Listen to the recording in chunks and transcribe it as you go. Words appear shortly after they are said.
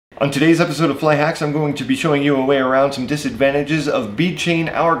On today's episode of Fly Hacks, I'm going to be showing you a way around some disadvantages of bead chain,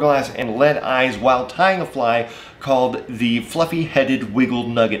 hourglass, and lead eyes while tying a fly called the fluffy-headed wiggle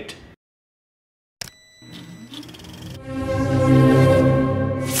nugget.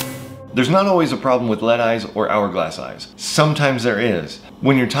 There's not always a problem with lead eyes or hourglass eyes. Sometimes there is.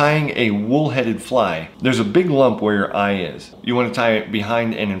 When you're tying a wool-headed fly, there's a big lump where your eye is. You want to tie it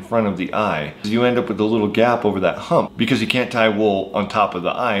behind and in front of the eye. You end up with a little gap over that hump because you can't tie wool on top of the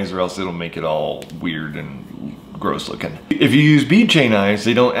eyes or else it'll make it all weird and gross looking. If you use bead chain eyes,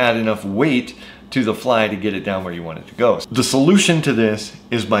 they don't add enough weight to the fly to get it down where you want it to go. The solution to this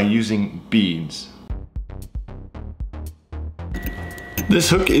is by using beads. This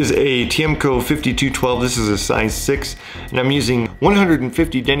hook is a Tiemco 5212. This is a size 6, and I'm using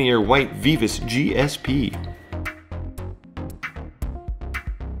 150 denier white Vivus GSP.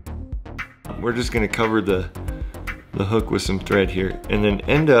 We're just going to cover the hook with some thread here, and then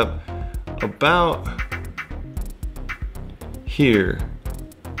end up about here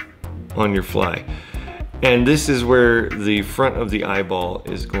on your fly. And this is where the front of the eyeball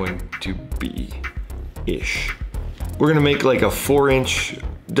is going to be-ish. We're gonna make like a 4-inch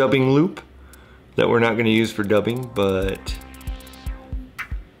dubbing loop that we're not gonna use for dubbing, but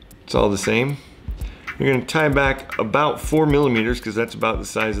it's all the same. You're gonna tie back about 4 millimeters because that's about the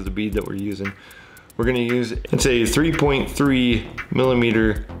size of the bead that we're using. We're gonna use, it's a 3.3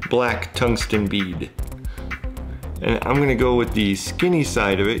 millimeter black tungsten bead. And I'm gonna go with the skinny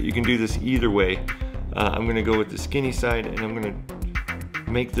side of it. You can do this either way. I'm gonna go with the skinny side and I'm gonna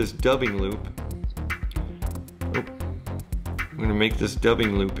make this dubbing loop. I'm going to make this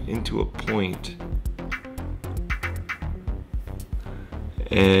dubbing loop into a point,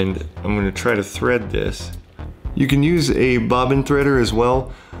 and I'm going to try to thread this. You can use a bobbin threader as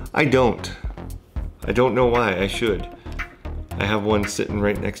well. I don't know why. I should. I have one sitting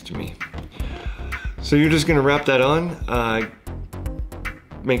right next to me. So you're just going to wrap that on.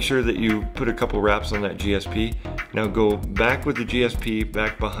 Make sure that you put a couple wraps on that GSP. Now go back with the GSP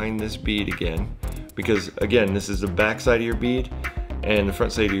back behind this bead again, because again, this is the back side of your bead and the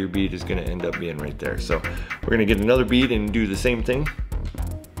front side of your bead is gonna end up being right there. So we're gonna get another bead and do the same thing.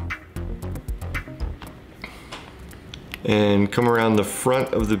 And come around the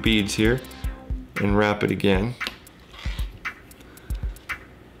front of the beads here and wrap it again.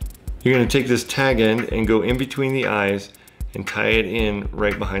 You're gonna take this tag end and go in between the eyes and tie it in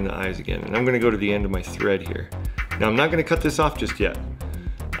right behind the eyes again. And I'm gonna go to the end of my thread here. Now I'm not gonna cut this off just yet.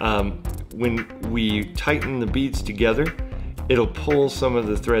 When we tighten the beads together, it'll pull some of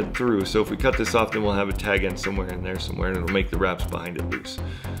the thread through. So if we cut this off, then we'll have a tag end somewhere in there somewhere, and it'll make the wraps behind it loose.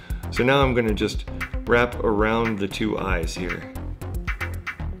 So now I'm gonna just wrap around the two eyes here.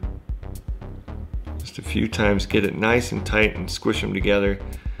 Just a few times, get it nice and tight and squish them together.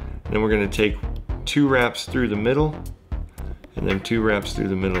 And then we're gonna take 2 wraps through the middle, and then 2 wraps through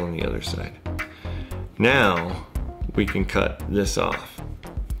the middle on the other side. Now we can cut this off.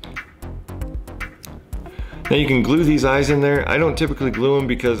 Now you can glue these eyes in there. I don't typically glue them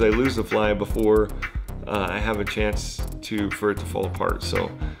because I lose the fly before I have a chance for it to fall apart. So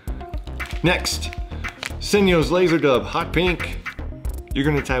next, Senyo's Laser Dub Hot Pink. You're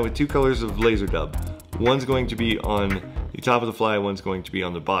gonna tie with 2 colors of laser dub. One's going to be on the top of the fly, one's going to be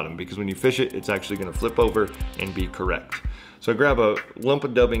on the bottom, because when you fish it, it's actually gonna flip over and be correct. So I grab a lump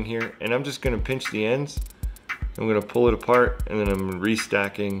of dubbing here and I'm just gonna pinch the ends. I'm gonna pull it apart and then I'm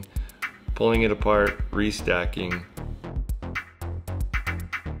restacking, pulling it apart, restacking.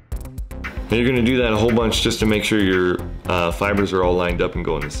 And you're gonna do that a whole bunch just to make sure your fibers are all lined up and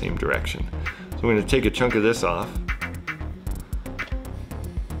go in the same direction. So I'm gonna take a chunk of this off.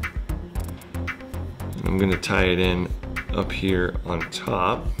 And I'm gonna tie it in up here on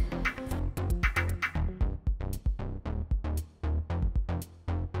top.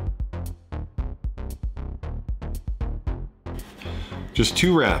 Just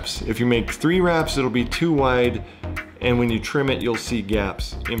 2 wraps. If you make 3 wraps, it'll be too wide, and when you trim it, you'll see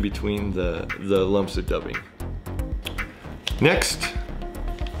gaps in between the lumps of dubbing. Next,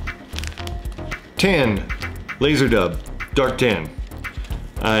 tan, laser dub, dark tan.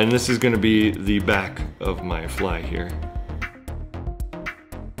 And this is gonna be the back of my fly here.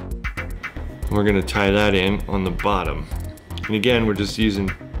 We're gonna tie that in on the bottom. And again, we're just using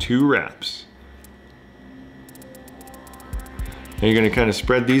 2 wraps. Now you're gonna kind of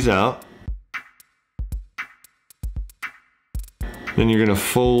spread these out. Then you're gonna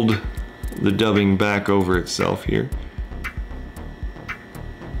fold the dubbing back over itself here.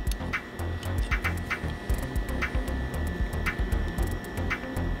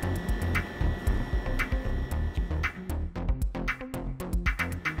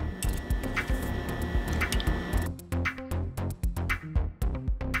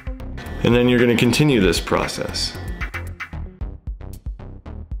 And then you're going to continue this process.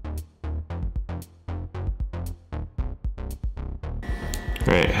 All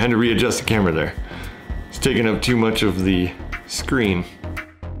right, had to readjust the camera there. It's taking up too much of the screen.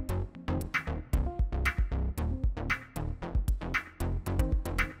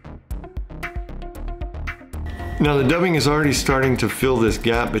 Now the dubbing is already starting to fill this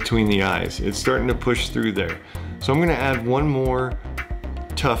gap between the eyes. It's starting to push through there. So I'm gonna add one more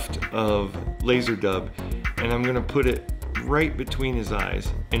tuft of laser dub, and I'm gonna put it right between his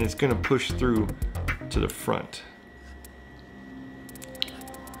eyes, and it's gonna push through to the front.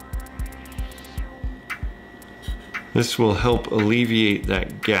 This will help alleviate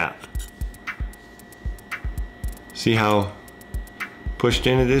that gap. See how pushed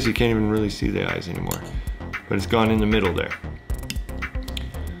in it is? You can't even really see the eyes anymore, but it's gone in the middle there.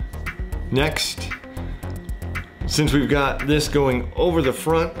 Next, since we've got this going over the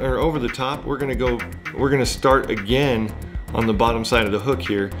front or over the top, we're gonna start again on the bottom side of the hook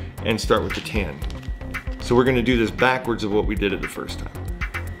here and start with the tan. So we're gonna do this backwards of what we did it the first time.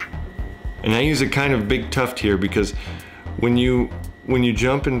 And I use a kind of big tuft here because when you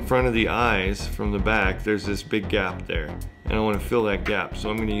jump in front of the eyes from the back, there's this big gap there. And I want to fill that gap, so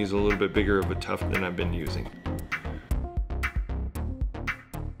I'm going to use a little bit bigger of a tuft than I've been using.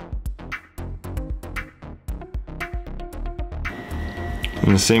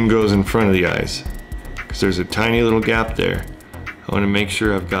 And the same goes in front of the eyes, because there's a tiny little gap there. I want to make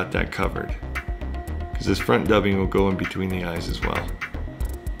sure I've got that covered, because this front dubbing will go in between the eyes as well.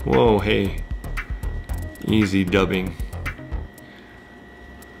 Whoa, hey, easy dubbing.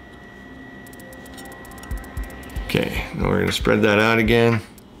 Okay, now we're gonna spread that out again.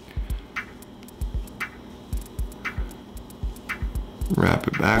 Wrap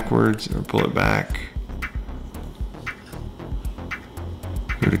it backwards or pull it back.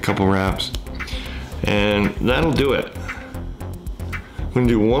 Give it a couple wraps. And that'll do it. I'm gonna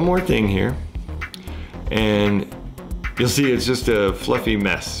do one more thing here. And you'll see it's just a fluffy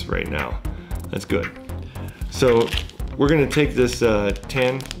mess right now. That's good. So we're gonna take this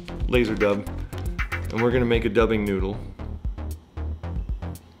tan laser dub and we're gonna make a dubbing noodle.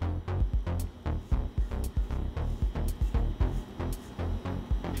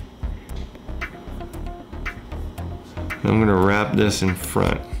 And I'm gonna wrap this in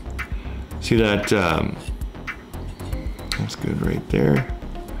front. See that? That's good right there.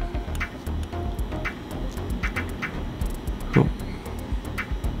 Oh.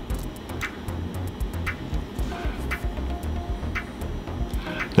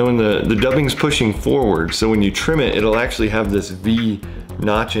 Now when the dubbing's pushing forward, so when you trim it, it'll actually have this V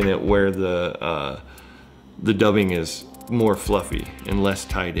notch in it where the dubbing is more fluffy and less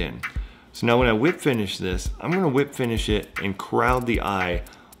tied in. So now when I whip finish this, I'm gonna whip finish it and crowd the eye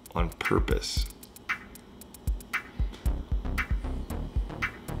on purpose.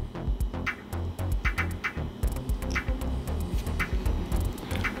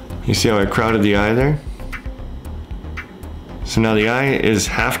 You see how I crowded the eye there? So now the eye is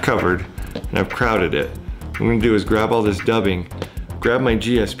half covered and I've crowded it. What I'm gonna do is grab all this dubbing, grab my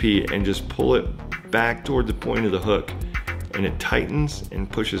GSP and just pull it back toward the point of the hook, and it tightens and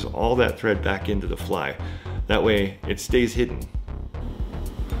pushes all that thread back into the fly. That way it stays hidden.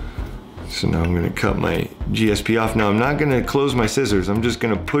 So now I'm gonna cut my GSP off. Now I'm not gonna close my scissors, I'm just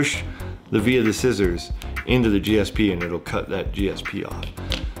gonna push the V of the scissors into the GSP and it'll cut that GSP off.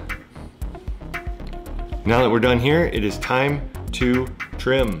 Now that we're done here, it is time to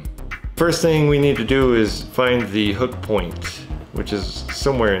trim. First thing we need to do is find the hook point, which is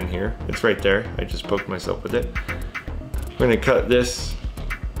somewhere in here. It's right there, I just poked myself with it. We're gonna cut this,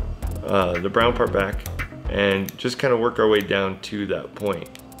 the brown part back, and just kind of work our way down to that point.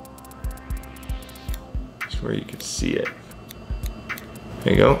 Just where you can see it.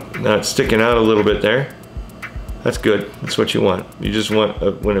 There you go. Now it's sticking out a little bit there. That's good, that's what you want. You just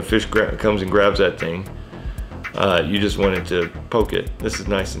want, when a fish comes and grabs that thing, you just want it to poke it. This is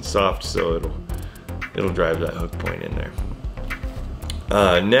nice and soft, so it'll drive that hook point in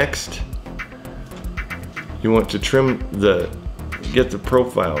there. Next, you want to trim get the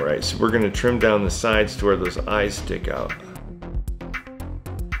profile right. So we're gonna trim down the sides to where those eyes stick out.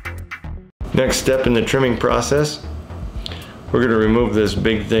 Next step in the trimming process, we're gonna remove this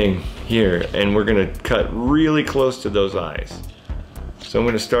big thing here and we're gonna cut really close to those eyes. So I'm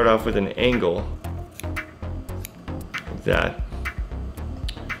gonna start off with an angle, like that.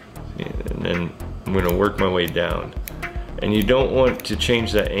 And then I'm gonna work my way down. And you don't want to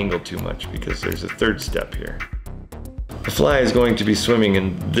change that angle too much because there's a third step here. The fly is going to be swimming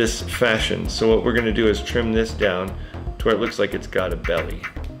in this fashion, so what we're going to do is trim this down to where it looks like it's got a belly.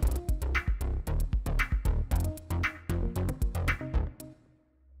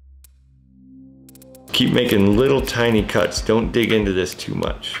 Keep making little tiny cuts. Don't dig into this too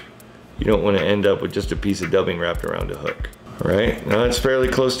much. You don't want to end up with just a piece of dubbing wrapped around a hook. All right, now it's fairly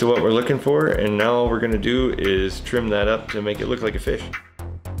close to what we're looking for, and now all we're gonna do is trim that up to make it look like a fish.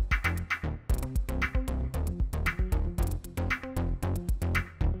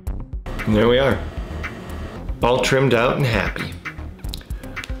 And there we are, all trimmed out and happy.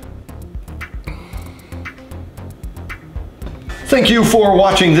 Thank you for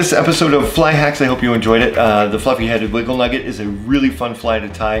watching this episode of Fly Hacks. I hope you enjoyed it. The fluffy-headed wiggle nugget is a really fun fly to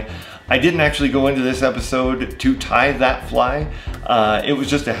tie. I didn't actually go into this episode to tie that fly. It was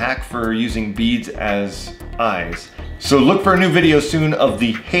just a hack for using beads as eyes. So look for a new video soon of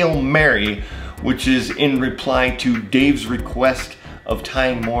the Hail Mary, which is in reply to Dave's request of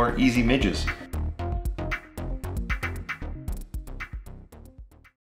tying more easy midges.